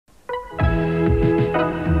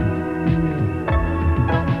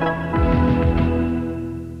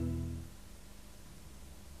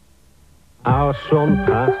Our son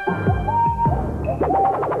Pat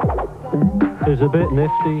is a bit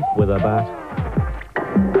nifty with a bat.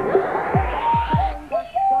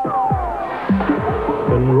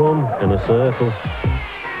 Can run in a circle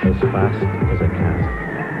as fast as a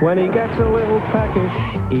cat. When he gets a little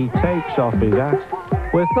peckish, he takes off his hat.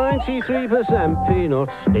 With 93%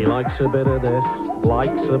 peanuts, he likes a bit of this,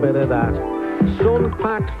 likes a bit of that.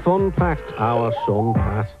 Sun-packed, fun-packed, our son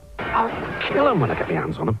Pat. I'll kill him when I get my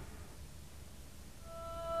hands on him.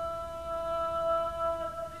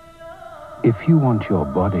 If you want your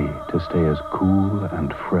body to stay as cool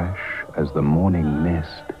and fresh as the morning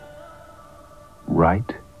mist,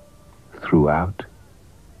 right throughout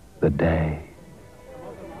the day.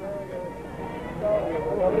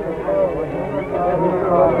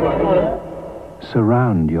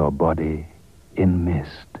 Surround your body in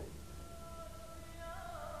mist.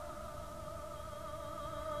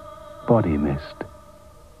 Body mist.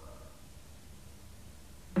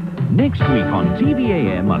 Next week on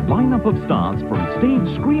TVAM, a lineup of stars from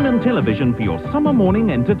stage, screen and television for your summer morning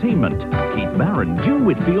entertainment. Keith Barron, June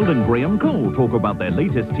Whitfield and Graham Cole talk about their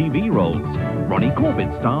latest TV roles. Ronnie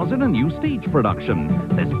Corbett stars in a new stage production.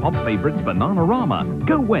 There's pop favourites Bananarama,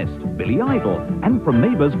 Go West, Billy Idol, and from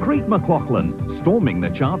Neighbours, Craig McLachlan, storming the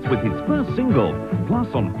charts with his first single. Plus,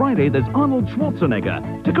 on Friday, there's Arnold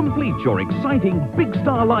Schwarzenegger to complete your exciting big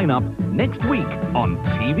star lineup next week on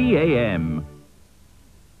TVAM.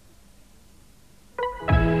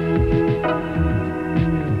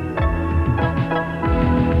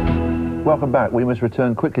 Welcome back. We must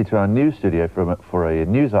return quickly to our news studio for a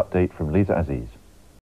news update from Lisa Aziz.